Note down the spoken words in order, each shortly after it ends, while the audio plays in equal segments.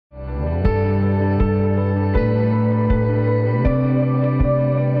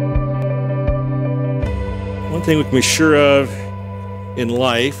One thing we can be sure of in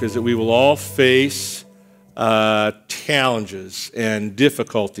life is that we will all face challenges and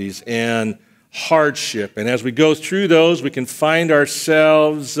difficulties and hardship. And as we go through those, we can find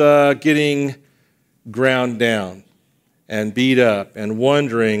ourselves getting ground down and beat up and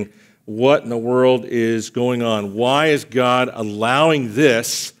wondering what in the world is going on. Why is God allowing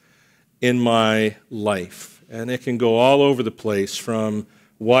this in my life? And it can go all over the place, from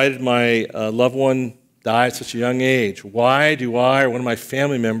why did my loved one die at such a young age? Why do I or one of my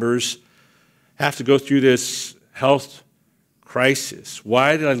family members have to go through this health crisis?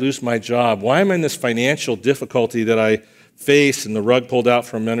 Why did I lose my job? Why am I in this financial difficulty that I face and the rug pulled out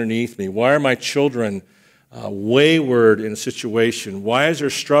from underneath me? Why are my children wayward in a situation? Why is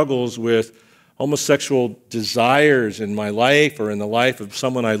there struggles with homosexual desires in my life or in the life of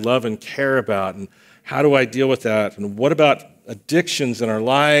someone I love and care about? And how do I deal with that? And what about addictions in our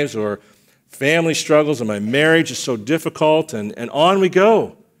lives or family struggles, and my marriage is so difficult, and on we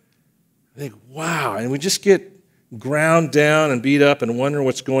go. I think, wow, and we just get ground down and beat up and wonder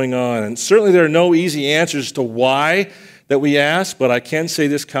what's going on. And certainly there are no easy answers to why that we ask, but I can say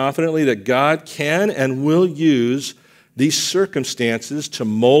this confidently, that God can and will use these circumstances to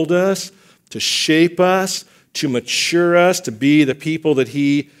mold us, to shape us, to mature us, to be the people that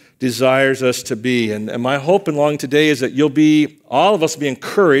He desires us to be. And my hope and longing today is that all of us will be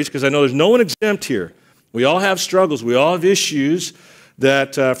encouraged, because I know there's no one exempt here. We all have struggles. We all have issues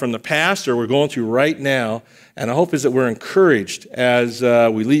that from the past or we're going through right now. And the hope is that we're encouraged as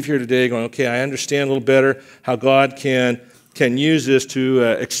we leave here today going, okay, I understand a little better how God can use this to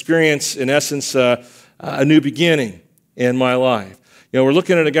experience, in essence, a new beginning in my life. You know, we're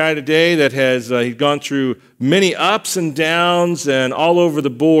looking at a guy today that has he's gone through many ups and downs and all over the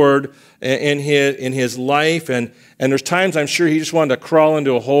board in his life, and there's times I'm sure he just wanted to crawl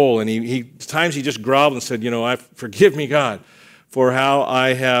into a hole, and times he just groveled and said, forgive me, God, for how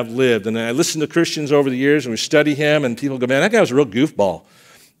I have lived. And I listened to Christians over the years, and we study him, and people go, man, that guy was a real goofball,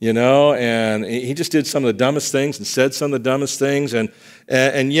 and he just did some of the dumbest things and said some of the dumbest things, and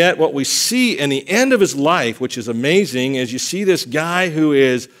yet what we see in the end of his life, which is amazing, is you see this guy who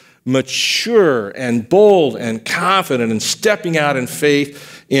is mature and bold and confident and stepping out in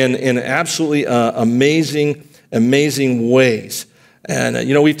faith in absolutely amazing ways.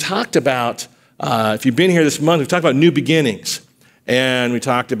 And, we've talked about, if you've been here this month, we've talked about new beginnings. And we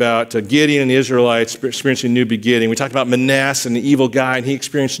talked about Gideon and the Israelites experiencing new beginning. We talked about Manasseh and the evil guy, and he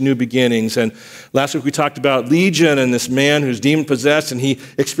experienced new beginnings. And last week we talked about Legion and this man who's demon-possessed, and he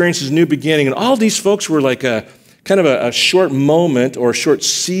experiences new beginning. And all these folks were like a kind of a short moment or a short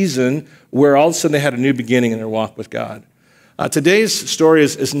season where all of a sudden they had a new beginning in their walk with God. Today's story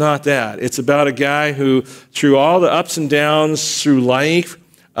is not that. It's about a guy who, through all the ups and downs through life,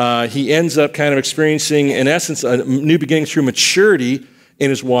 he ends up kind of experiencing, in essence, a new beginning through maturity in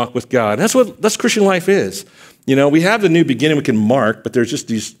his walk with God. And that's Christian life is. We have the new beginning we can mark, but there's just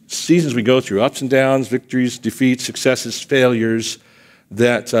these seasons we go through, ups and downs, victories, defeats, successes, failures,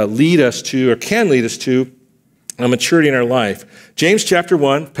 that lead us to, or can lead us to, a maturity in our life. James chapter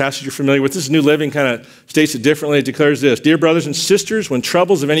 1, passage you're familiar with. This is New Living, kind of states it differently. It declares this: Dear brothers and sisters, when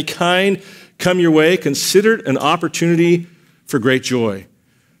troubles of any kind come your way, consider it an opportunity for great joy.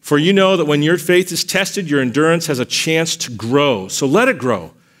 For you know that when your faith is tested, your endurance has a chance to grow. So let it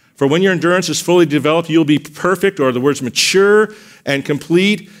grow. For when your endurance is fully developed, you'll be perfect, or the words mature and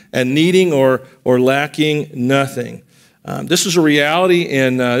complete and needing or lacking nothing. This is a reality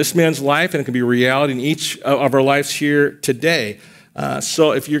in this man's life, and it can be a reality in each of our lives here today.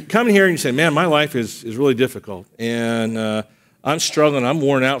 So if you're coming here and you say, man, my life is really difficult, and I'm struggling, I'm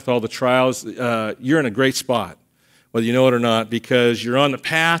worn out with all the trials, you're in a great spot, whether you know it or not, because you're on the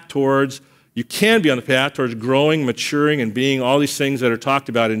path towards, you can be on the path towards growing, maturing, and being all these things that are talked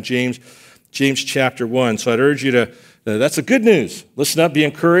about in James chapter 1. So I'd urge you to, that's the good news. Listen up, be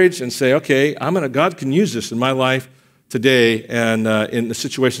encouraged, and say, okay, God can use this in my life today and in the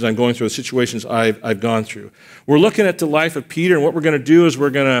situations I'm going through, the situations I've gone through. We're looking at the life of Peter, and what we're going to do is we're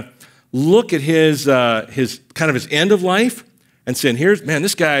going to look at his end of life, and saying,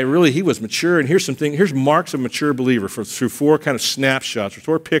 this guy really, he was mature, and here's marks of a mature believer through four kind of snapshots, or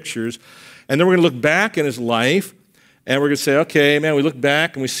four pictures. And then we're going to look back in his life, and we're going to say, okay, man, we look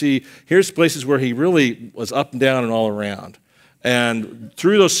back and we see, here's places where he really was up and down and all around. And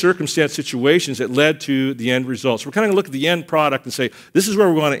through those circumstance situations, it led to the end results. We're kind of going to look at the end product and say, this is where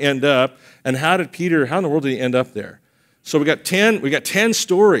we're going to end up, and how in the world did he end up there? So we got 10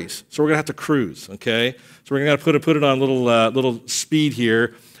 stories, so we're going to have to cruise, okay? So we're going to put it on little speed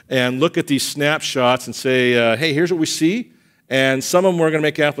here and look at these snapshots and say, hey, here's what we see, And some of them were going to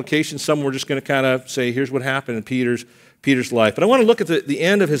make applications. Some were just going to kind of say, here's what happened in Peter's life. But I want to look at the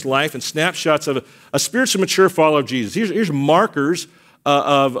end of his life and snapshots of a spiritually mature follower of Jesus. Here's markers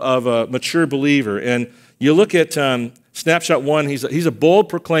of a mature believer. And you look at snapshot 1, he's a bold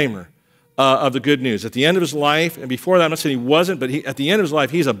proclaimer of the good news. At the end of his life, and before that, I'm not saying he wasn't, but at the end of his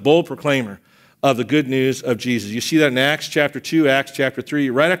life, he's a bold proclaimer of the good news of Jesus. You see that in Acts chapter 2, Acts chapter 3.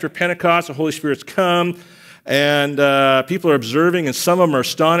 Right after Pentecost, the Holy Spirit's come, and people are observing, and some of them are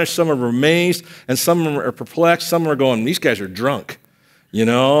astonished, some of them are amazed, and some of them are perplexed, some of them are going, these guys are drunk, you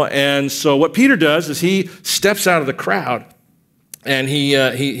know? And so what Peter does is he steps out of the crowd, and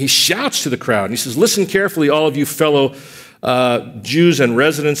he shouts to the crowd, and he says, listen carefully, all of you fellow Jews and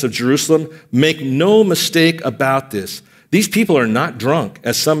residents of Jerusalem, make no mistake about this. These people are not drunk,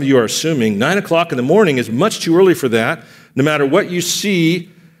 as some of you are assuming. 9 o'clock in the morning is much too early for that. No matter what you see,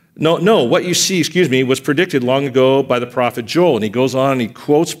 what you see, was predicted long ago by the prophet Joel. And he goes on and he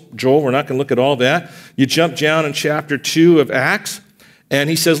quotes Joel. We're not going to look at all that. You jump down in chapter 2 of Acts, and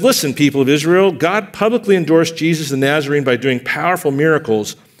he says, listen, people of Israel, God publicly endorsed Jesus the Nazarene by doing powerful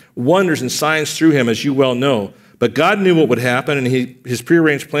miracles, wonders, and signs through him, as you well know. But God knew what would happen, and his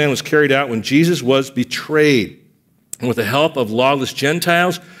prearranged plan was carried out when Jesus was betrayed. And with the help of lawless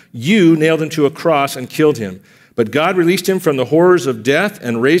Gentiles, you nailed him to a cross and killed him. But God released him from the horrors of death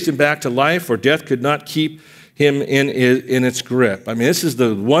and raised him back to life, for death could not keep him in its grip. I mean, this is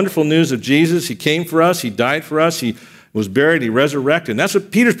the wonderful news of Jesus. He came for us. He died for us. He was buried. He resurrected. And that's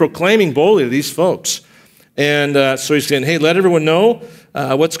what Peter's proclaiming boldly to these folks. And so he's saying, hey, let everyone know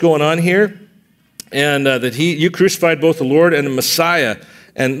what's going on here, and that you crucified both the Lord and the Messiah.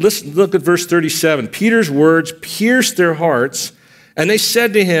 And listen, look at verse 37. Peter's words pierced their hearts, and they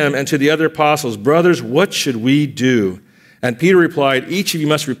said to him and to the other apostles, brothers, what should we do? And Peter replied, each of you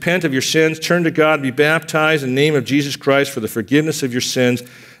must repent of your sins, turn to God, and be baptized in the name of Jesus Christ for the forgiveness of your sins.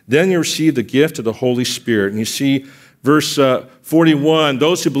 Then you receive the gift of the Holy Spirit. And you see verse 41,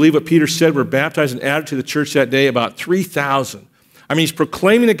 those who believe what Peter said were baptized and added to the church that day, about 3,000. I mean, he's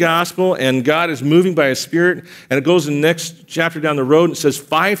proclaiming the gospel, and God is moving by his Spirit. And it goes in the next chapter down the road, and it says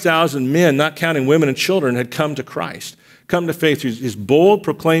 5,000 men, not counting women and children, had come to Christ, come to faith through his bold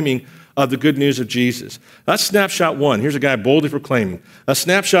proclaiming of the good news of Jesus. That's snapshot 1. Here's a guy boldly proclaiming.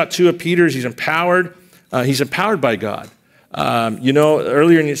 Snapshot 2 of Peter is he's empowered by God.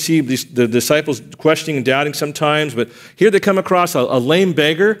 Earlier you see the disciples questioning and doubting sometimes, but here they come across a lame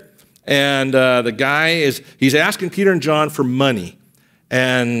beggar, and the guy he's asking Peter and John for money.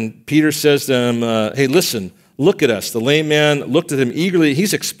 And Peter says to them, hey, listen, look at us. The lame man looked at him eagerly.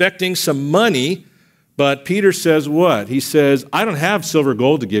 He's expecting some money, but Peter says what? He says, I don't have silver or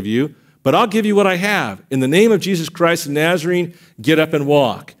gold to give you, but I'll give you what I have. In the name of Jesus Christ the Nazarene, get up and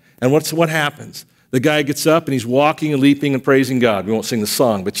walk. And what happens? The guy gets up and he's walking and leaping and praising God. We won't sing the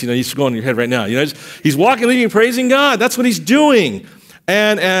song, but it's going in your head right now. He's walking, leaping, and praising God. That's what he's doing.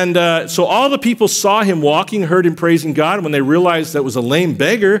 And so all the people saw him walking, heard him praising God. And when they realized that it was a lame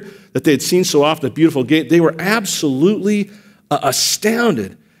beggar that they had seen so often at the beautiful gate, they were absolutely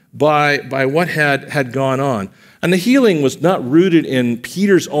astounded by what had gone on. And the healing was not rooted in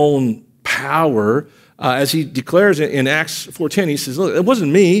Peter's own power. As he declares in Acts 4:10, he says, look, it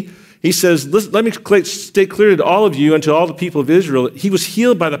wasn't me. He says, let me state clearly to all of you and to all the people of Israel, he was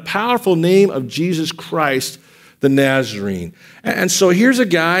healed by the powerful name of Jesus Christ, the Nazarene. And so here's a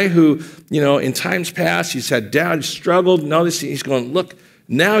guy who, in times past, he's had doubt, he's struggled. Now he's going, look,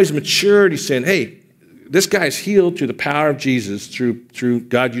 now he's matured. He's saying, hey, this guy's healed through the power of Jesus, through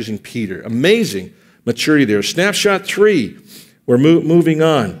God using Peter. Amazing maturity there. Snapshot 3, we're moving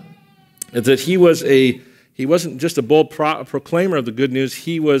on. That he wasn't just a bold proclaimer of the good news,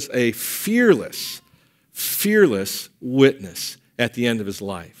 he was a fearless witness at the end of his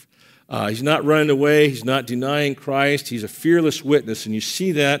life. He's not running away. He's not denying Christ. He's a fearless witness. And you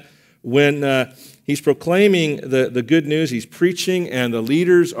see that when he's proclaiming the good news, he's preaching, and the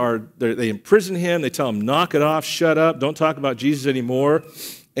leaders they imprison him. They tell him, knock it off, shut up, don't talk about Jesus anymore.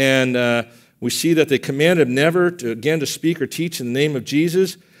 And we see that they command him never to speak or teach in the name of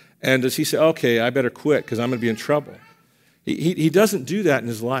Jesus. And does he say, okay, I better quit because I'm going to be in trouble? He doesn't do that in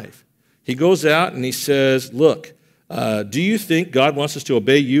his life. He goes out and he says, look, do you think God wants us to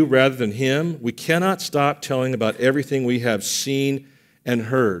obey you rather than him? We cannot stop telling about everything we have seen and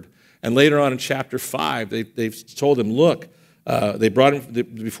heard. And later on in chapter 5, they've told him, look, they brought him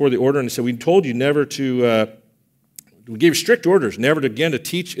before the order and they said, we told you never to, we gave strict orders never to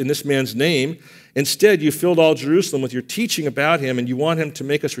teach in this man's name. Instead, you filled all Jerusalem with your teaching about him, and you want him to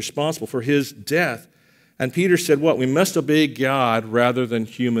make us responsible for his death. And Peter said, what? We must obey God rather than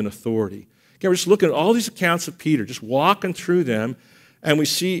human authority. Again, we're just looking at all these accounts of Peter, just walking through them, and we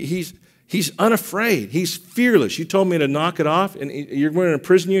see he's unafraid. He's fearless. You told me to knock it off, and you're going to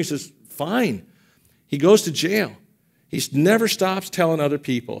imprison you? He says, fine. He goes to jail. He never stops telling other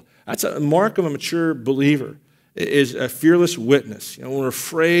people. That's a mark of a mature believer, is a fearless witness. When we're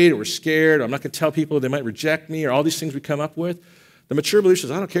afraid or we're scared, or I'm not going to tell people they might reject me, or all these things we come up with, the mature believer says,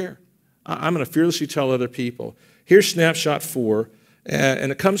 I don't care. I'm going to fearlessly tell other people. Here's snapshot 4,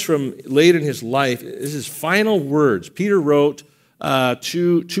 and it comes from late in his life. This is his final words. Peter wrote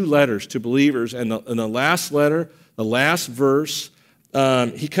two letters to believers, and in the last letter, the last verse,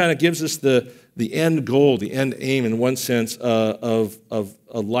 he kind of gives us the end goal, the end aim, in one sense, of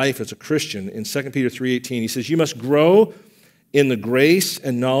a life as a Christian. In 2 Peter 3:18, he says, you must grow in the grace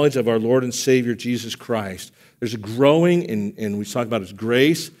and knowledge of our Lord and Savior, Jesus Christ. There's a growing and we talk about his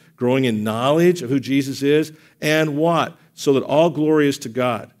grace, growing in knowledge of who Jesus is, and what? So that all glory is to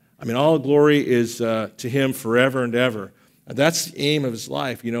God. I mean, all glory is to him forever and ever. And that's the aim of his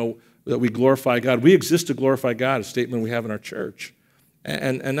life, that we glorify God. We exist to glorify God, a statement we have in our church.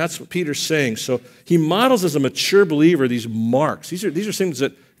 And that's what Peter's saying. So he models as a mature believer these marks. These are things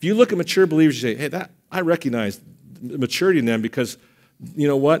that if you look at mature believers, you say, hey, I recognize maturity in them because, you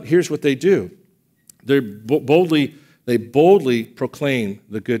know what? Here's what they do. They boldly proclaim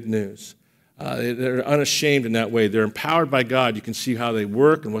the good news. They're unashamed in that way. They're empowered by God. You can see how they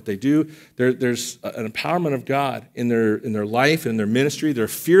work and what they do. There's an empowerment of God in their life and their ministry. They're a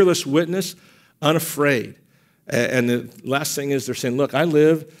fearless witness, unafraid. And the last thing is they're saying, look, I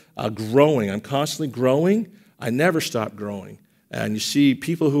live growing. I'm constantly growing. I never stop growing. And you see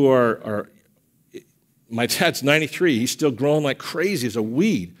people who are my dad's 93. He's still growing like crazy as a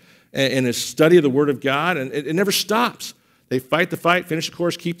weed in his study of the Word of God, and it never stops. They fight the fight, finish the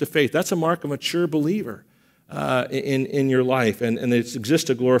course, keep the faith. That's a mark of a mature believer in your life, and it exists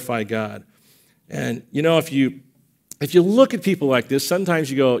to glorify God. And, if you look at people like this,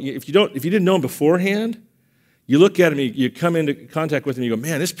 sometimes you go, if you didn't know them beforehand, you look at him, you come into contact with him, you go,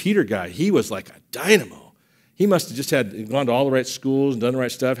 man, this Peter guy, he was like a dynamo. He must have just gone to all the right schools and done the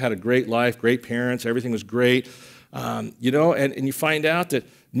right stuff, had a great life, great parents, everything was great. And you find out that,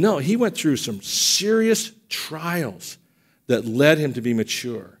 no, he went through some serious trials that led him to be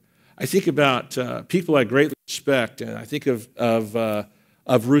mature. I think about people I greatly respect, and I think of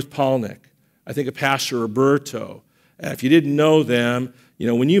Ruth Palnick. I think of Pastor Roberto. If you didn't know them,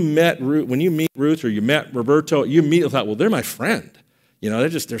 when you meet Ruth or you met Roberto, you immediately thought, well, they're my friend.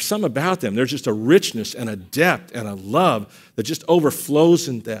 There's something about them. There's just a richness and a depth and a love that just overflows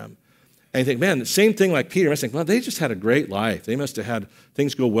in them. And you think, man, the same thing like Peter. I think, well, they just had a great life. They must have had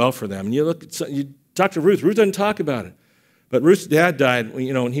things go well for them. And you talk to Ruth. Ruth doesn't talk about it. But Ruth's dad died,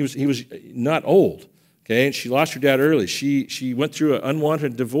 and he was not old. Okay, and she lost her dad early. She went through an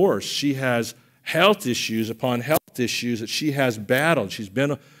unwanted divorce. She has health issues upon health issues that she has battled. She's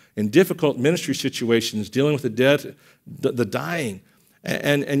been in difficult ministry situations, dealing with the dead, the dying.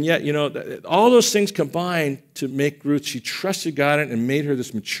 And yet, all those things combined to make Ruth, she trusted God and made her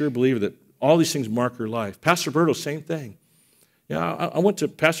this mature believer that all these things mark her life. Pastor Berto, same thing. I went to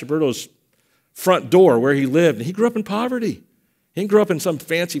Pastor Berto's front door where he lived, and he grew up in poverty. He didn't grow up in some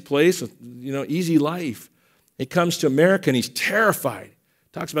fancy place with, easy life. He comes to America, and he's terrified.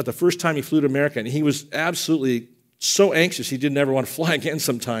 Talks about the first time he flew to America, and he was absolutely so anxious he didn't ever want to fly again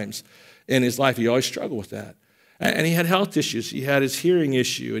sometimes in his life. He always struggled with that. And he had health issues. He had his hearing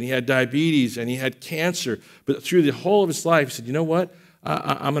issue, and he had diabetes, and he had cancer. But through the whole of his life, he said, you know what?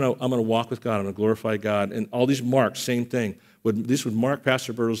 I'm gonna walk with God. I'm going to glorify God. And all these marks, same thing. This would mark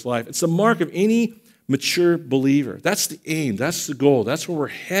Pastor Berto's life. It's the mark of any mature believer. That's the aim. That's the goal. That's where we're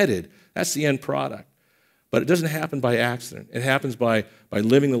headed. That's the end product. But it doesn't happen by accident. It happens by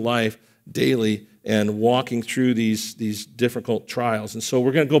living the life daily and walking through these difficult trials. And so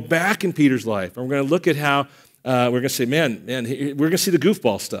we're going to go back in Peter's life, and we're going to look at how we're going to say, man, we're going to see the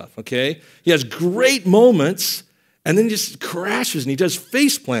goofball stuff, okay? He has great moments, and then he just crashes, and he does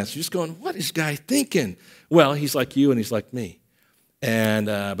face plants. You're just going, what is this guy thinking? Well, he's like you, and he's like me. And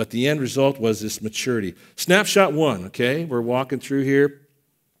but the end result was this maturity. Snapshot 1, okay? We're walking through here,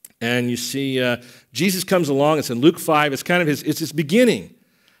 and you see Jesus comes along. It's in Luke 5. It's kind of his beginning.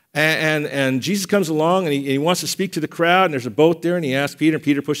 And Jesus comes along, and he wants to speak to the crowd, and there's a boat there, and he asks Peter, and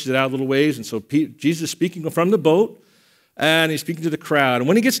Peter pushes it out a little ways, and so Jesus is speaking from the boat, and he's speaking to the crowd. And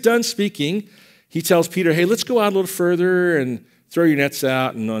when he gets done speaking, he tells Peter, hey, let's go out a little further and throw your nets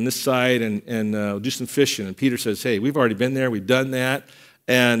out and on this side and do some fishing. And Peter says, hey, we've already been there, we've done that.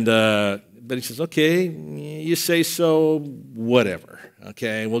 And but he says, okay, you say so, whatever.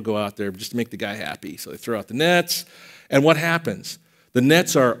 Okay, we'll go out there just to make the guy happy. So they throw out the nets, and what happens? The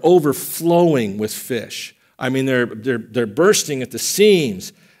nets are overflowing with fish. I mean, they're bursting at the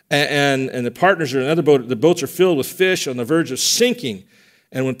seams. And the partners are in another boat. The boats are filled with fish on the verge of sinking.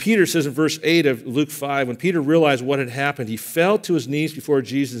 And when Peter says in verse 8 of Luke 5, when Peter realized what had happened, he fell to his knees before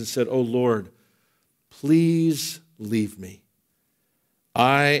Jesus and said, "Oh Lord, please leave me.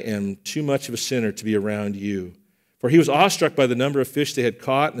 I am too much of a sinner to be around you." For he was awestruck by the number of fish they had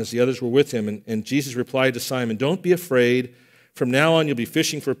caught, and as the others were with him. And Jesus replied to Simon, "Don't be afraid. From now on you'll be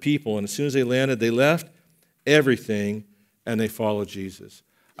fishing for people." And as soon as they landed, they left everything and they followed Jesus.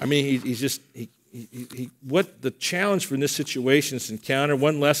 I mean, what the challenge for in this situation is to encounter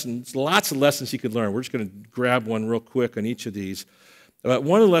one lesson. There's lots of lessons he could learn. We're just going to grab one real quick on each of these.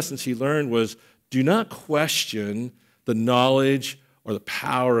 One of the lessons he learned was do not question the knowledge or the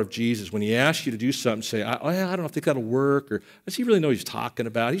power of Jesus. When he asks you to do something, say, I don't know if that'll work, or does he really know what he's talking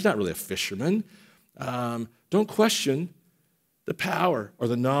about? He's not really a fisherman. Don't question the power or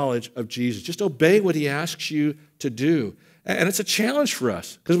the knowledge of Jesus. Just obey what he asks you to do. And it's a challenge for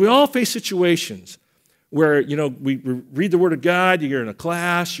us because we all face situations where, we read the Word of God, you're in a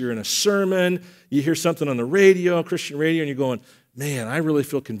class, you're in a sermon, you hear something on the radio, Christian radio, and you're going, man, I really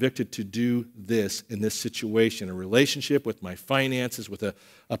feel convicted to do this in this situation, a relationship with my finances, with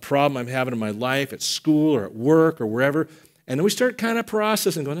a problem I'm having in my life, at school or at work or wherever. And then we start kind of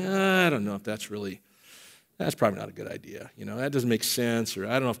processing, going, I don't know if that's probably not a good idea. That doesn't make sense, or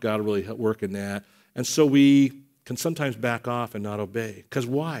I don't know if God will really work in that. And so we can sometimes back off and not obey. Because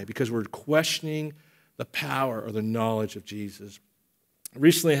why? Because we're questioning the power or the knowledge of Jesus. I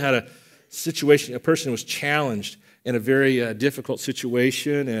recently had a situation, a person was challenged in a very difficult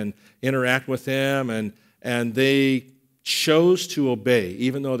situation and interact with them, and they chose to obey,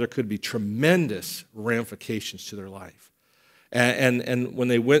 even though there could be tremendous ramifications to their life. And when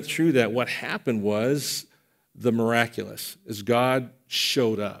they went through that, what happened was the miraculous, is God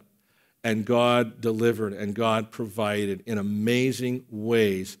showed up. And God delivered and God provided in amazing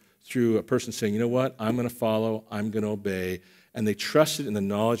ways through a person saying, you know what, I'm going to follow, I'm going to obey. And they trusted in the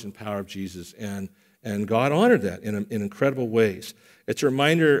knowledge and power of Jesus. And God honored that in incredible ways. It's a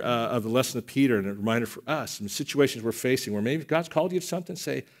reminder of the lesson of Peter and a reminder for us in situations we're facing where maybe God's called you to something,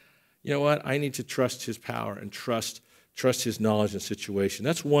 say, you know what, I need to trust his power and trust his knowledge in the situation.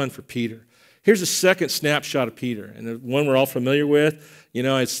 That's one for Peter. Here's a second snapshot of Peter, and the one we're all familiar with.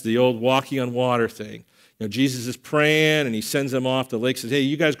 It's the old walking on water thing. Jesus is praying, and he sends them off the lake, says, hey,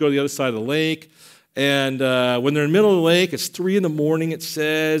 you guys go to the other side of the lake. And when they're in the middle of the lake, it's 3 a.m, it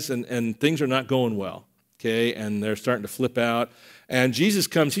says, and things are not going well, okay? And they're starting to flip out. And Jesus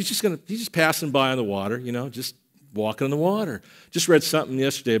comes, he's just passing by on the water, just walking on the water. Just read something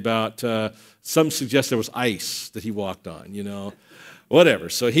yesterday about, some suggest there was ice that he walked on, whatever.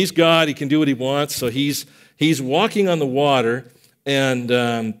 So he's God, he can do what he wants. So he's walking on the water, and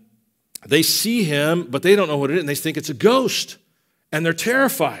they see him, but they don't know what it is, and they think it's a ghost. And they're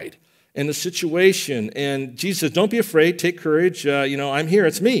terrified in the situation. And Jesus says, don't be afraid, take courage, I'm here,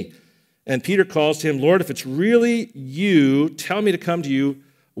 it's me. And Peter calls to him, Lord, if it's really you, tell me to come to you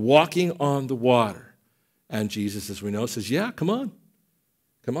walking on the water. And Jesus, as we know, says, yeah, come on.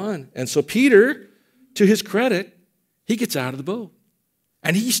 And so Peter, to his credit, he gets out of the boat.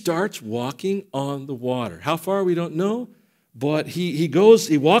 And he starts walking on the water. How far, we don't know. But he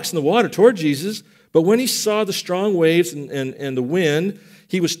walks in the water toward Jesus. But when he saw the strong waves and the wind,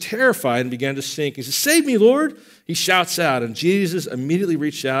 he was terrified and began to sink. He says, save me, Lord. He shouts out. And Jesus immediately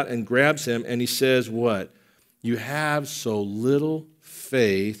reached out and grabs him. And he says, what? You have so little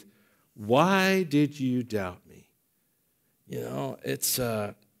faith. Why did you doubt me? It's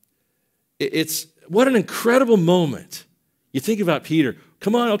what an incredible moment. You think about Peter.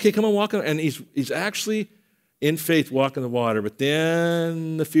 Come on, walk on. And he's actually in faith walking the water. But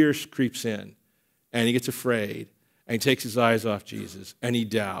then the fear creeps in. And he gets afraid. And he takes his eyes off Jesus. And he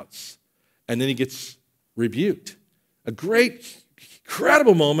doubts. And then he gets rebuked. A great,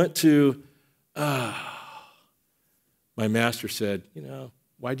 incredible moment to, my master said,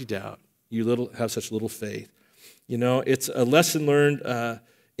 why'd you doubt? You have such little faith. It's a lesson learned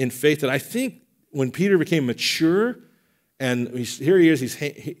in faith that I think when Peter became mature, and here he is,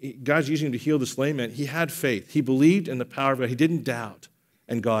 God's using him to heal this lame man, he had faith. He believed in the power of God. He didn't doubt,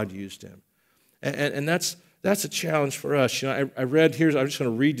 and God used him. And that's a challenge for us. I read here, I'm just going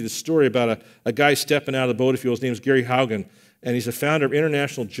to read you the story about a guy stepping out of the boat, if you will. His name is Gary Haugen, and he's a founder of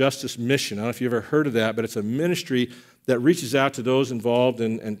International Justice Mission. I don't know if you've ever heard of that, but it's a ministry that reaches out to those involved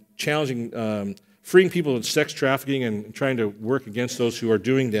in challenging, freeing people in sex trafficking and trying to work against those who are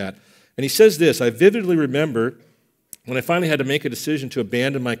doing that. And he says this, I vividly remember when I finally had to make a decision to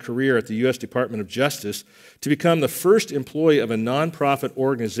abandon my career at the U.S. Department of Justice to become the first employee of a nonprofit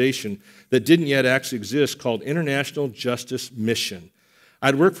organization that didn't yet actually exist called International Justice Mission.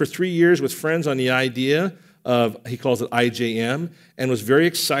 I'd worked for 3 years with friends on the idea of, he calls it IJM, and was very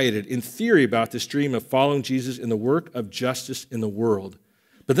excited in theory about this dream of following Jesus in the work of justice in the world.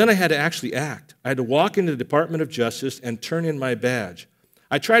 But then I had to actually act. I had to walk into the Department of Justice and turn in my badge.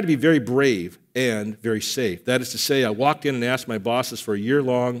 I tried to be very brave and very safe. That is to say, I walked in and asked my bosses for a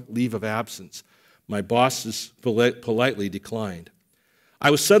year-long leave of absence. My bosses politely declined.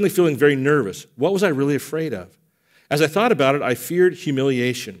 I was suddenly feeling very nervous. What was I really afraid of? As I thought about it, I feared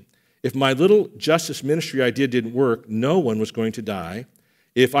humiliation. If my little justice ministry idea didn't work, no one was going to die.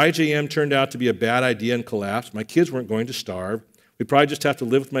 If IJM turned out to be a bad idea and collapsed, my kids weren't going to starve. We'd probably just have to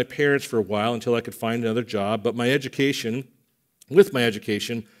live with my parents for a while until I could find another job. But with my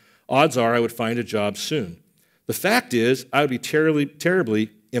education, odds are I would find a job soon. The fact is, I would be terribly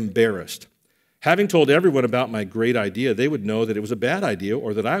embarrassed. Having told everyone about my great idea, they would know that it was a bad idea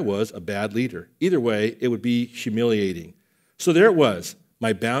or that I was a bad leader. Either way, it would be humiliating. So there it was,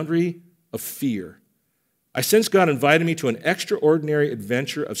 my boundary of fear. I sensed God invited me to an extraordinary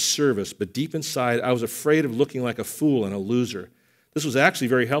adventure of service, but deep inside, I was afraid of looking like a fool and a loser. This was actually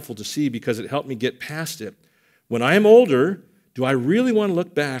very helpful to see because it helped me get past it. When I am older, do I really want to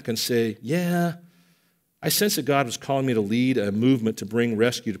look back and say, yeah, I sense that God was calling me to lead a movement to bring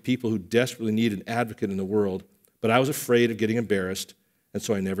rescue to people who desperately need an advocate in the world, but I was afraid of getting embarrassed, and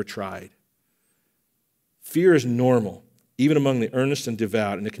so I never tried. Fear is normal, even among the earnest and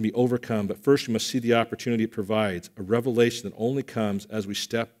devout, and it can be overcome, but first we must see the opportunity it provides, a revelation that only comes as we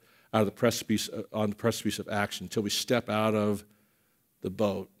step out of the precipice, on the precipice of action, until we step out of the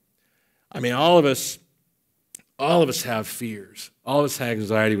boat. I mean, all of us have fears. All of us have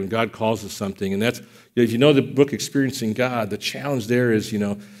anxiety when God calls us something. And that's, if you know the book Experiencing God, the challenge there is,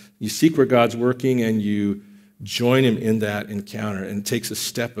 you seek where God's working and you join him in that encounter. And it takes a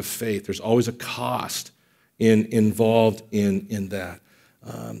step of faith. There's always a cost involved in that.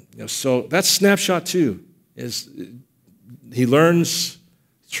 So that's snapshot 2, is he learns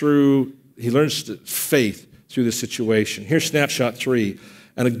faith through the situation. Here's snapshot 3.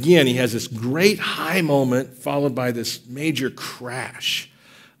 And again, he has this great high moment followed by this major crash,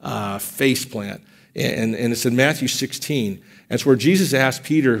 face plant. And it's in Matthew 16. And it's where Jesus asked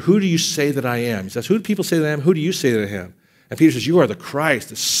Peter, who do you say that I am? He says, who do people say that I am? Who do you say that I am? And Peter says, you are the Christ,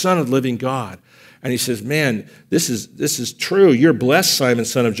 the Son of the living God. And he says, man, this is true. You're blessed, Simon,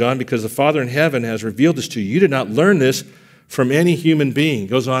 son of John, because the Father in heaven has revealed this to you. You did not learn this from any human being. He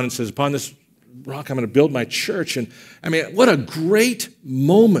goes on and says, upon this rock, I'm going to build my church. And I mean, what a great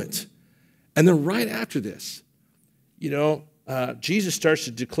moment. And then right after this, Jesus starts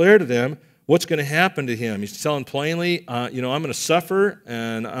to declare to them what's going to happen to him. He's telling plainly, I'm going to suffer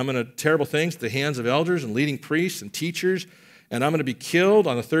and I'm going to terrible things at the hands of elders and leading priests and teachers, and I'm going to be killed.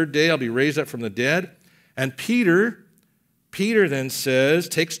 On the third day, I'll be raised up from the dead. And Peter then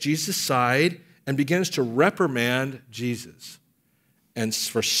takes Jesus aside and begins to reprimand Jesus. And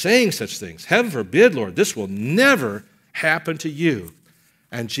for saying such things, heaven forbid, Lord, this will never happen to you.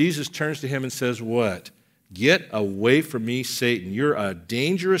 And Jesus turns to him and says, what? Get away from me, Satan. You're a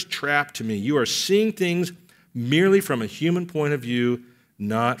dangerous trap to me. You are seeing things merely from a human point of view,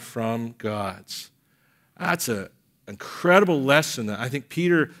 not from God's. That's an incredible lesson that I think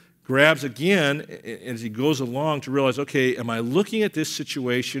Peter grabs again as he goes along to realize, okay, am I looking at this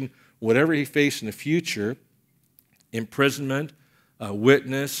situation, whatever he faced in the future, imprisonment,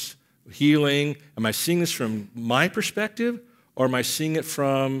 witness, healing, am I seeing this from my perspective or am I seeing it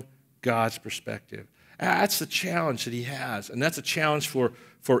from God's perspective? That's the challenge that he has, and that's a challenge for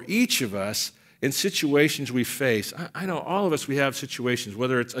each of us in situations we face. I know all of us, we have situations,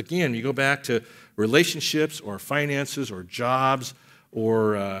 whether it's, again, you go back to relationships or finances or jobs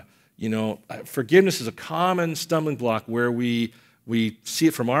or, forgiveness is a common stumbling block where we see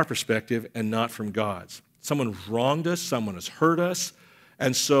it from our perspective and not from God's. Someone wronged us, someone has hurt us,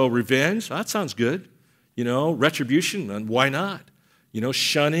 and so revenge, that sounds good. Retribution, why not?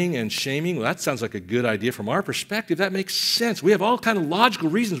 Shunning and shaming, well, that sounds like a good idea from our perspective. That makes sense. We have all kind of logical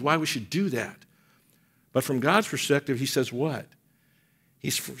reasons why we should do that. But from God's perspective, he says what? He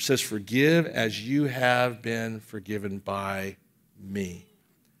says, forgive as you have been forgiven by me.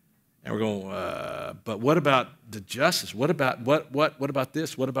 And we're going, but what about the justice? What about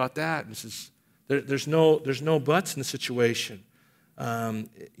this? What about that? And this is, there's no buts in the situation.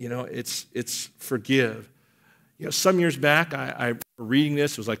 It's forgive. Some years back, I reading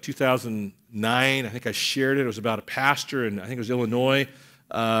this. It was like 2009. I think I shared it. It was about a pastor in, I think it was Illinois,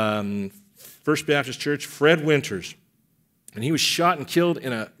 First Baptist Church, Fred Winters. And he was shot and killed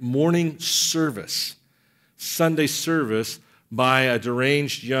in a morning service, Sunday service, by a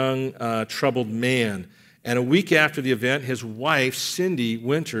deranged young troubled man. And a week after the event, his wife, Cindy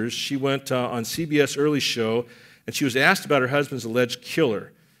Winters, she went on CBS Early Show, and she was asked about her husband's alleged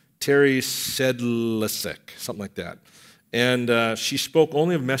killer, Terry Sedlicek, something like that. And she spoke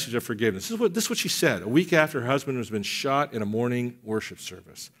only a message of forgiveness. This is what she said a week after her husband has been shot in a morning worship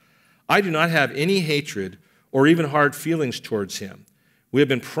service. I do not have any hatred or even hard feelings towards him. We have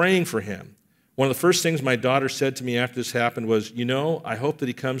been praying for him. One of the first things my daughter said to me after this happened was, I hope that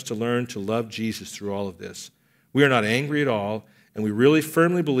he comes to learn to love Jesus through all of this. We are not angry at all, and we really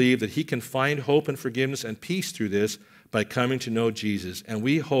firmly believe that he can find hope and forgiveness and peace through this by coming to know Jesus. And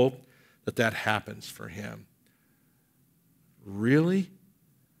we hope that that happens for him. Really?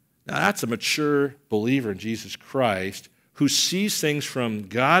 Now that's a mature believer in Jesus Christ who sees things from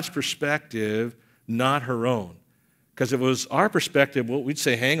God's perspective, not her own. Because if it was our perspective, well, we'd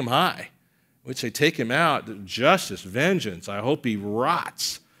say hang him high. We'd say take him out, justice, vengeance, I hope he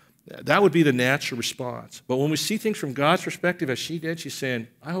rots. That would be the natural response. But when we see things from God's perspective, as she did, she's saying,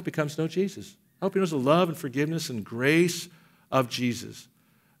 I hope he comes to know Jesus. I hope he knows the love and forgiveness and grace of Jesus.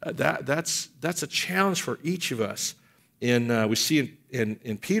 That's a challenge for each of us. We see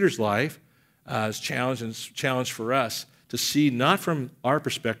in Peter's life as challenge for us to see not from our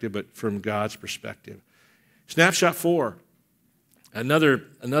perspective, but from God's perspective. Snapshot 4.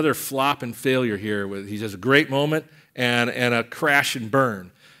 Another flop and failure here. He has a great moment and a crash and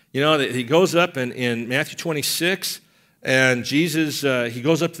burn. He goes up in Matthew 26, and Jesus, he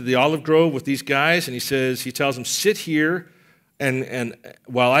goes up to the olive grove with these guys, and he tells them, sit here, and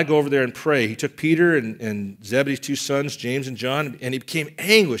while I go over there and pray. He took Peter and Zebedee's two sons, James and John, and he became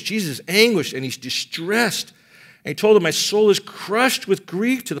anguished. Jesus is anguished, and he's distressed. And he told them, my soul is crushed with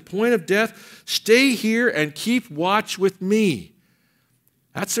grief to the point of death. Stay here and keep watch with me.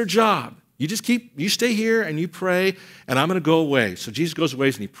 That's their job. You stay here and you pray, and I'm going to go away. So Jesus goes away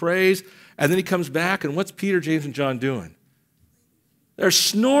and he prays, and then he comes back, and what's Peter, James, and John doing? They're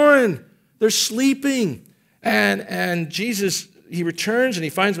snoring. They're sleeping. And Jesus, he returns and he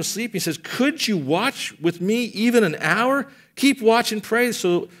finds them asleep. He says, could you watch with me even an hour? Keep watch and pray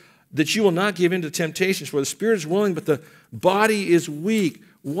so that you will not give in to temptations, for the spirit is willing, but the body is weak.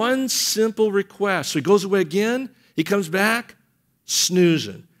 One simple request. So he goes away again. He comes back.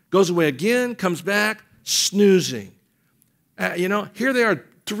 Snoozing. Goes away again, comes back, snoozing. Here they are,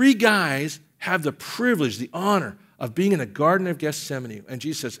 3 guys have the privilege, the honor of being in the Garden of Gethsemane. And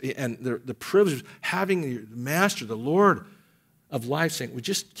Jesus says, and the privilege of having the Master, the Lord of life saying, would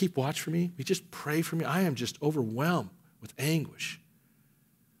you just keep watch for me? Would you just pray for me? I am just overwhelmed with anguish.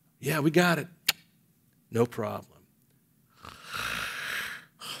 Yeah, we got it. No problem.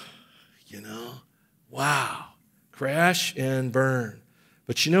 Wow. Crash and burn.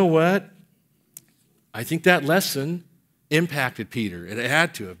 But you know what? I think that lesson impacted Peter. It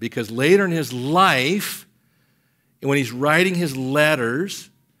had to have, because later in his life, when he's writing his letters,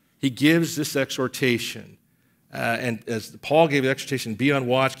 he gives this exhortation. And as Paul gave the exhortation, be on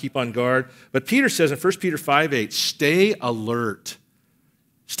watch, keep on guard. But Peter says in 1 Peter 5:8, stay alert.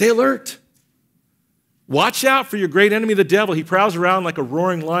 Stay alert. Watch out for your great enemy, the devil. He prowls around like a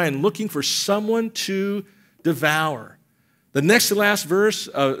roaring lion, looking for someone to devour. The next to last verse,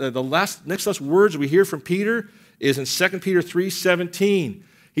 next to last words we hear from Peter is in 2 Peter 3:17.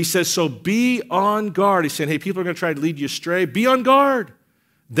 He says, so be on guard. He's saying, hey, people are going to try to lead you astray. Be on guard.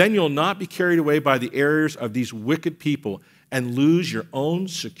 Then you'll not be carried away by the errors of these wicked people and lose your own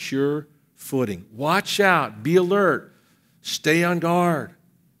secure footing. Watch out. Be alert. Stay on guard,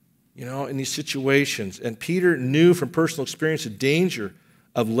 in these situations. And Peter knew from personal experience the danger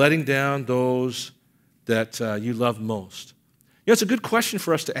of letting down those that you love most. It's a good question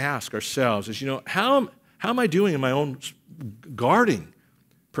for us to ask ourselves is, how am I doing in my own guarding,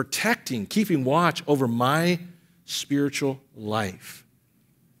 protecting, keeping watch over my spiritual life?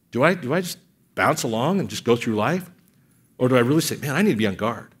 Do I just bounce along and just go through life? Or do I really say, man, I need to be on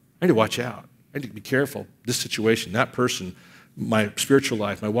guard. I need to watch out. I need to be careful. This situation, that person, my spiritual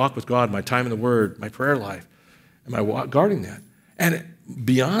life, my walk with God, my time in the Word, my prayer life. Am I guarding that? And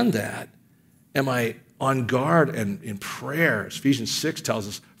beyond that, am I on guard and in prayer, as Ephesians 6 tells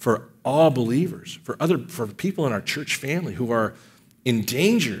us, for all believers, for people in our church family who are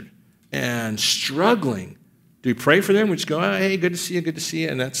endangered and struggling? Do we pray for them? We just go, oh, hey, good to see you,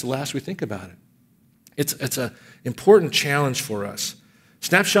 and that's the last we think about it. It's an important challenge for us.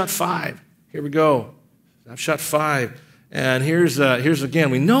 Snapshot 5. Here we go. Snapshot 5. And here's again,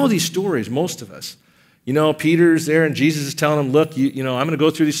 we know these stories, most of us. Peter's there and Jesus is telling him, look, I'm going to go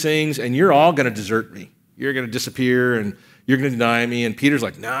through these things and you're all going to desert me. You're going to disappear and you're going to deny me. And Peter's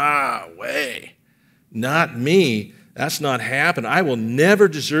like, nah, way. Not me. That's not happened. I will never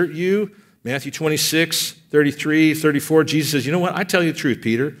desert you. Matthew 26, 33, 34, Jesus says, you know what? I tell you the truth,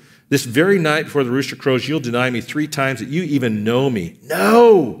 Peter. This very night before the rooster crows, you'll deny me 3 times that you even know me.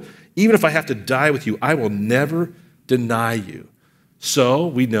 No! Even if I have to die with you, I will never deny you. So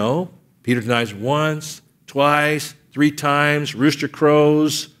we know Peter denies once, twice, 3 times, rooster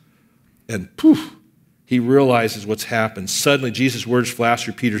crows, and poof, he realizes what's happened. Suddenly, Jesus' words flash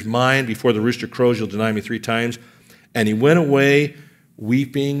through Peter's mind. Before the rooster crows, you'll deny me 3 times. And he went away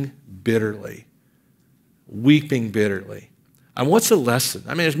weeping bitterly. Weeping bitterly. And what's the lesson? I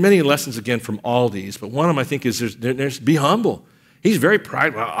mean, there's many lessons, again, from all these, but one of them, I think, is there's be humble. He's very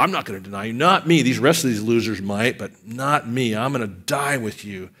prideful. Well, I'm not going to deny you. Not me. These rest of these losers might, but not me. I'm going to die with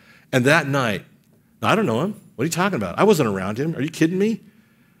you. And that night, I don't know him. What are you talking about? I wasn't around him. Are you kidding me?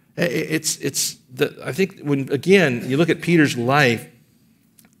 I think when, again, you look at Peter's life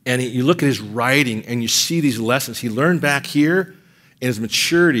and you look at his writing and you see these lessons he learned back here in his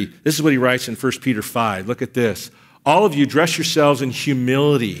maturity. This is what he writes in 1 Peter 5. Look at this. All of you dress yourselves in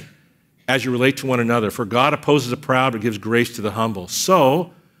humility as you relate to one another, for God opposes the proud but gives grace to the humble.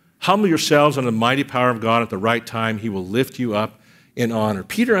 So humble yourselves under the mighty power of God. At the right time, he will lift you up in honor.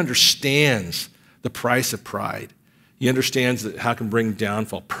 Peter understands the price of pride. He understands that how it can bring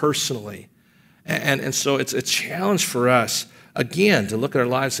downfall personally. And so it's a challenge for us, again, to look at our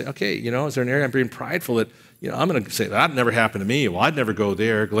lives and say, okay, is there an area I'm being prideful that, I'm going to say, that never happened to me. Well, I'd never go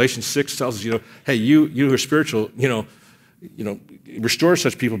there. Galatians 6 tells us, hey, you who are spiritual, restore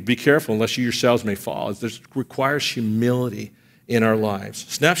such people. Be careful unless you yourselves may fall. It requires humility in our lives.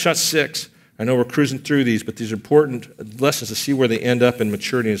 Snapshot 6. I know we're cruising through these, but these are important lessons to see where they end up in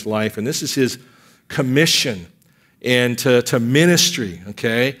maturity in his life. And this is his commission and to ministry,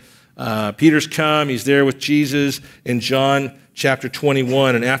 okay? Peter's come. He's there with Jesus in John chapter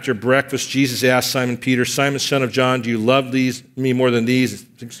 21. And after breakfast, Jesus asked Simon Peter, Simon, son of John, do you love me more than these?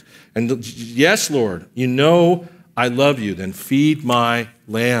 And yes, Lord, you know I love you. Then feed my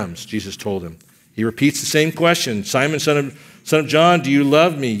lambs, Jesus told him. He repeats the same question. Simon, son of John, do you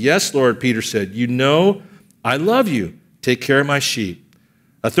love me? Yes, Lord, Peter said. You know I love you. Take care of my sheep.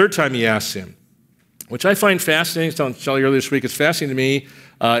 A third time he asks him, which I find fascinating. I was telling Shelley earlier this week, it's fascinating to me.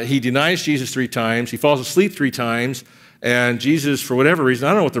 He denies Jesus 3 times. He falls asleep 3 times. And Jesus, for whatever reason,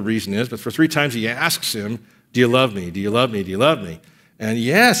 I don't know what the reason is, but for 3 times he asks him, do you love me? Do you love me? Do you love me? And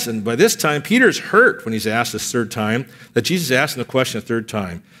yes, and by this time, Peter's hurt when he's asked this 3rd time, that Jesus asked him the question a 3rd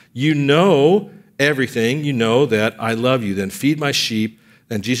time. You know everything. You know that I love you. Then feed my sheep.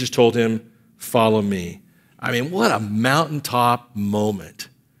 Then Jesus told him, follow me. I mean, what a mountaintop moment,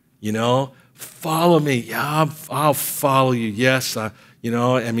 Follow me. Yeah, I'll follow you. Yes, I love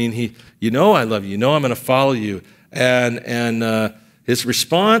you. You know I'm going to follow you. And his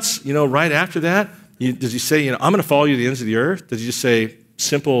response, right after that, does he say, I'm going to follow you to the ends of the earth? Does he just say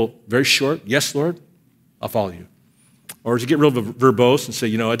simple, very short, yes, Lord, I'll follow you? Or does he get real verbose and say,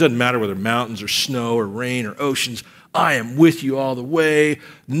 it doesn't matter whether mountains or snow or rain or oceans, I am with you all the way.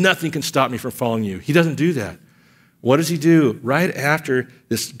 Nothing can stop me from following you. He doesn't do that. What does he do? Right after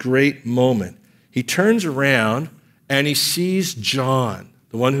this great moment, he turns around and he sees John,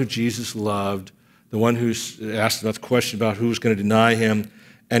 the one who Jesus loved, the one who's asked about the question about who's going to deny him,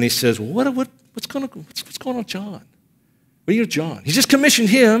 and he says, well, what's going on with John? What are you doing, John? He's just commissioned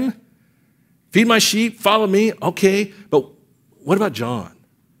him. Feed my sheep, follow me, okay, but what about John?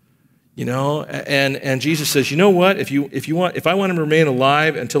 And Jesus says, you know what? If I want him to remain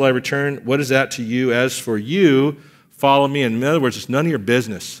alive until I return, what is that to you? As for you, follow me. And in other words, it's none of your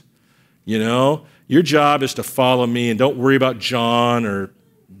business. Your job is to follow me, and don't worry about John or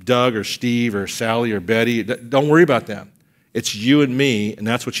Doug or Steve or Sally or Betty. Don't worry about them. It's you and me, and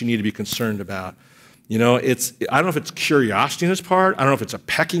that's what you need to be concerned about. I don't know if it's curiosity on his part. I don't know if it's a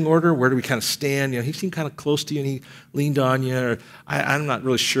pecking order. Where do we kind of stand? He seemed kind of close to you, and he leaned on you. Or I'm not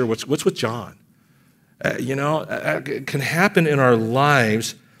really sure what's with John. It can happen in our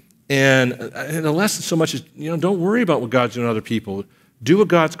lives, and the lesson so much is, don't worry about what God's doing to other people. Do what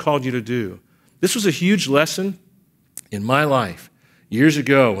God's called you to do. This was a huge lesson in my life years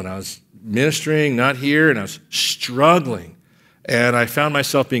ago when I was ministering, not here, and I was struggling. And I found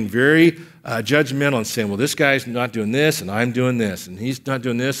myself being very judgmental and saying, well, this guy's not doing this, and I'm doing this, and he's not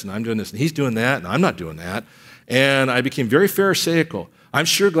doing this, and I'm doing this, and he's doing that, and I'm not doing that. And I became very pharisaical. I'm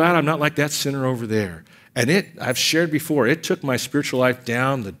sure glad I'm not like that sinner over there. And I've shared before, it took my spiritual life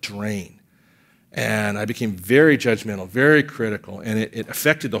down the drain. And I became very judgmental, very critical, and it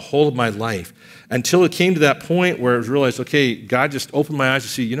affected the whole of my life until it came to that point where I was realized, okay, God just opened my eyes to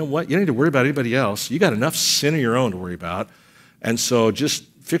see, you know what? You don't need to worry about anybody else. You got enough sin of your own to worry about. And so just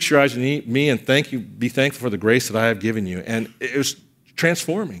fix your eyes on me and be thankful for the grace that I have given you. And it was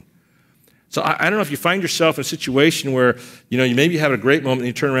transforming. So I don't know if you find yourself in a situation where, you maybe have a great moment and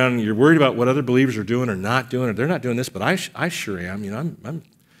you turn around and you're worried about what other believers are doing or not doing, or they're not doing this, but I sure am.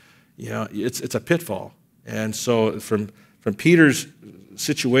 It's a pitfall. And so from Peter's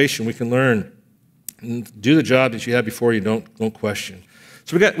situation, we can learn, do the job that you had before you, don't question.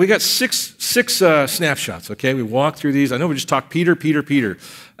 So we got six snapshots, okay? We walk through these. I know we just talked Peter.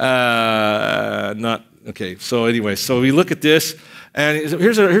 So anyway, so we look at this, and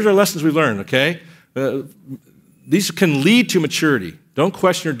here's our lessons we learned, okay? These can lead to maturity. Don't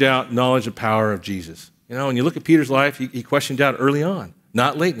question or doubt knowledge and power of Jesus. When you look at Peter's life, he questioned doubt early on,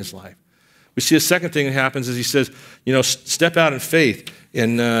 not late in his life. We see a second thing that happens is he says, step out in faith.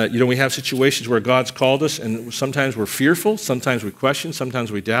 And, we have situations where God's called us, and sometimes we're fearful, sometimes we question,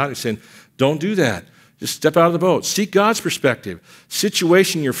 sometimes we doubt. He's saying, don't do that. Just step out of the boat. Seek God's perspective.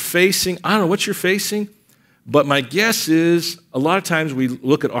 Situation you're facing, I don't know what you're facing, but my guess is a lot of times we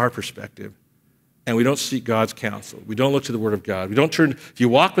look at our perspective, and we don't seek God's counsel. We don't look to the Word of God. We don't turn, if you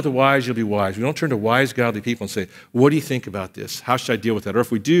walk with the wise, you'll be wise. We don't turn to wise, godly people and say, what do you think about this? How should I deal with that? Or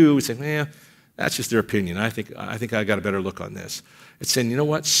if we do, we say, man, that's just their opinion. I think I got a better look on this. It's saying, you know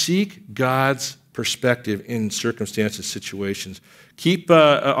what? Seek God's perspective in circumstances, situations. Keep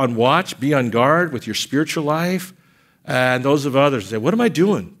on watch, be on guard with your spiritual life and those of others. Say, what am I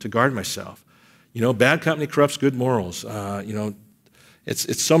doing to guard myself? Bad company corrupts good morals.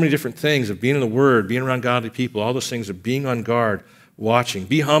 It's so many different things of being in the Word, being around godly people, all those things of being on guard, watching.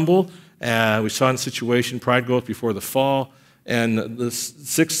 Be humble. We saw in the situation, pride goeth before the fall. And the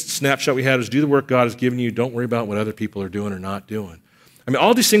sixth snapshot we had is do the work God has given you. Don't worry about what other people are doing or not doing. I mean,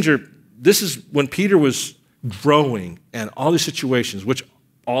 all these things this is when Peter was growing, and all these situations, which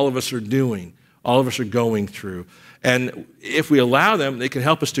all of us are doing, all of us are going through. And if we allow them, they can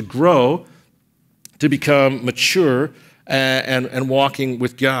help us to grow, to become mature, and walking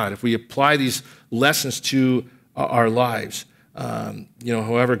with God. If we apply these lessons to our lives,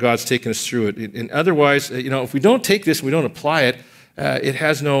 however God's taken us through it. And otherwise, if we don't take this and we don't apply it, it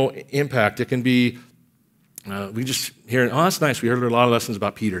has no impact. It can be, we just hear, oh, that's nice. We heard a lot of lessons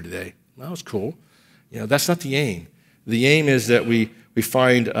about Peter today. Well, that was cool. That's not the aim. The aim is that we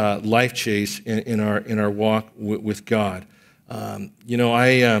find life chase in our walk with God. I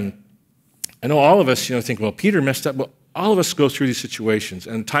know all of us, think, well, Peter messed up. Well, all of us go through these situations,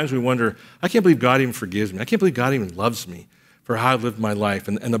 and at times we wonder, I can't believe God even forgives me. I can't believe God even loves me for how I've lived my life.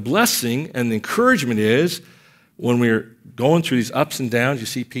 And the blessing and the encouragement is when we're going through these ups and downs, you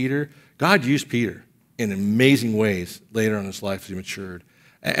see Peter, God used Peter in amazing ways later in his life as he matured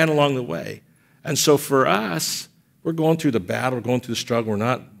and along the way. And so for us, we're going through the battle, we're going through the struggle,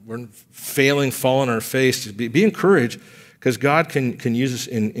 we're failing, falling on our face. To be encouraged because God can use us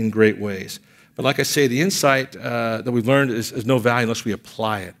in great ways. But like I say, the insight that we've learned is no value unless we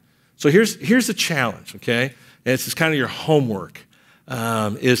apply it. So here's the challenge, okay? And it's just kind of your homework,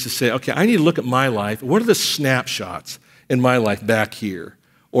 is to say, okay, I need to look at my life. What are the snapshots in my life back here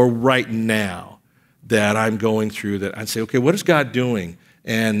or right now that I'm going through that I'd say, okay, what is God doing?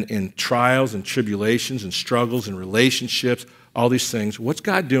 And in trials and tribulations and struggles and relationships, all these things, what's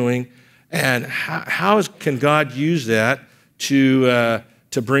God doing? And how can God use that to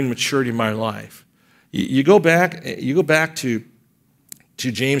bring maturity in my life? You go back to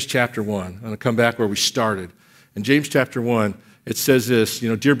James chapter 1. I'm going to come back where we started. In James chapter 1, it says this,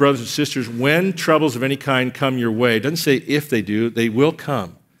 dear brothers and sisters, when troubles of any kind come your way, it doesn't say if they do, they will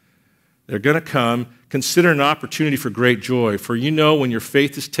come. They're going to come. Consider an opportunity for great joy, for when your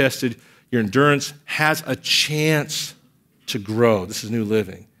faith is tested, your endurance has a chance to grow. This is New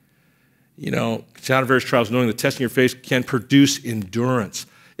Living. Out of various trials, knowing the testing of your faith can produce endurance.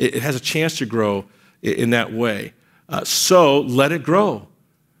 It has a chance to grow in that way. So let it grow.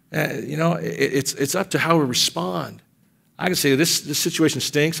 It's up to how we respond. I can say this situation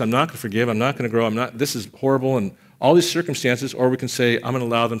stinks. I'm not going to forgive. I'm not going to grow. This is horrible, and all these circumstances. Or we can say I'm going to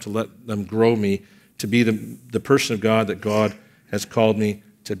allow them to let them grow me to be the person of God that God has called me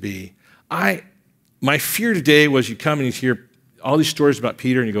to be. My fear today was you come and you hear all these stories about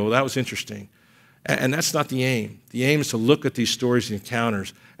Peter, and you go, well, that was interesting. And that's not the aim. The aim is to look at these stories and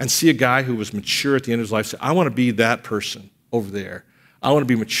encounters and see a guy who was mature at the end of his life say, I want to be that person over there. I want to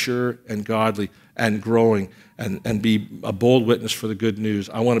be mature and godly and growing and be a bold witness for the good news.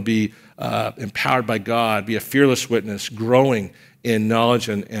 I want to be empowered by God, be a fearless witness, growing in knowledge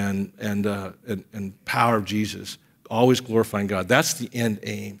and power of Jesus, always glorifying God. That's the end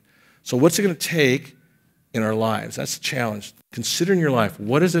aim. So what's it going to take in our lives? That's the challenge. Consider in your life,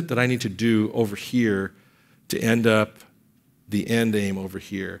 what is it that I need to do over here to end up the end aim over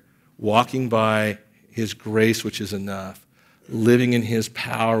here? Walking by his grace, which is enough. Living in his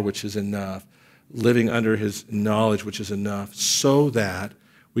power, which is enough. Living under his knowledge, which is enough, so that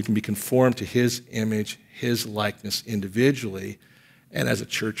we can be conformed to his image, his likeness individually, and as a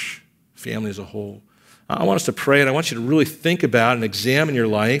church family as a whole. I want us to pray, and I want you to really think about and examine your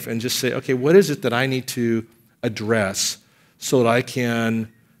life and just say, okay, what is it that I need to address so that I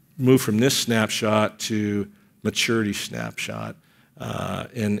can move from this snapshot to maturity snapshot?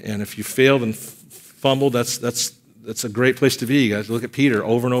 And if you failed and fumbled, that's a great place to be. You guys look at Peter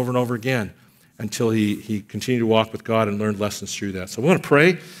over and over and over again until he continued to walk with God and learned lessons through that. So we want to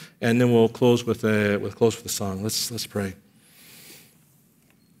pray, and then we'll close with a song. Let's pray.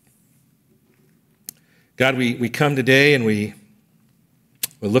 God, we come today and we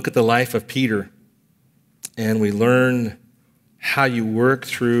look at the life of Peter, and we learn how you work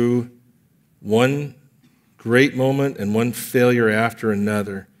through one great moment and one failure after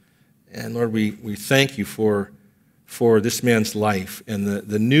another. And Lord, we thank you for this man's life and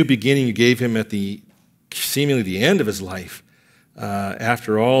the new beginning you gave him at seemingly the end of his life,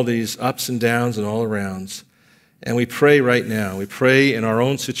 after all these ups and downs and all arounds. And we pray right now. We pray in our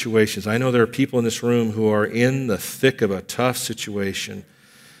own situations. I know there are people in this room who are in the thick of a tough situation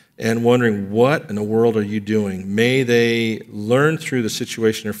and wondering, what in the world are you doing? May they learn through the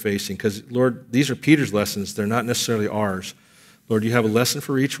situation they're facing, because, Lord, these are Peter's lessons. They're not necessarily ours. Lord, you have a lesson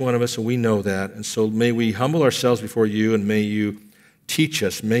for each one of us, and we know that. And so may we humble ourselves before you, and may you teach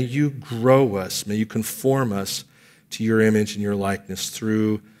us. May you grow us. May you conform us to your image and your likeness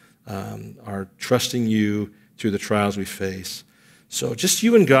through our trusting you through the trials we face. So just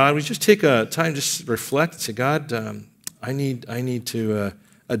you and God, we just take a time just to reflect and say, God, I need to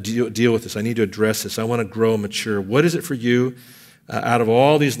deal with this. I need to address this. I want to grow and mature. What is it for you out of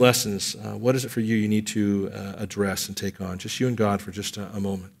all these lessons? What is it for you need to address and take on? Just you and God for just a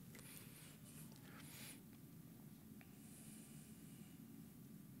moment.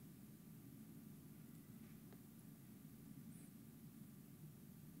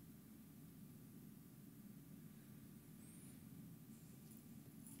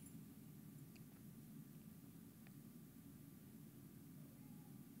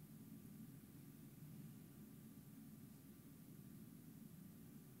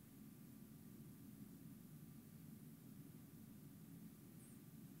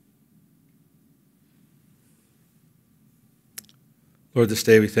 Lord, this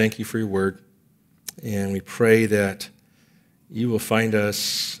day we thank you for your word, and we pray that you will find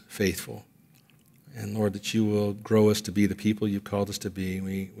us faithful, and Lord, that you will grow us to be the people you've called us to be.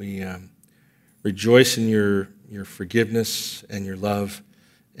 We rejoice in your forgiveness and your love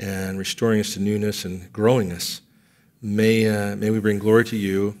and restoring us to newness and growing us. May we bring glory to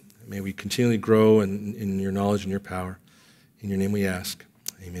you. May we continually grow in your knowledge and your power. In your name we ask.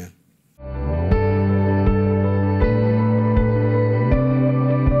 Amen.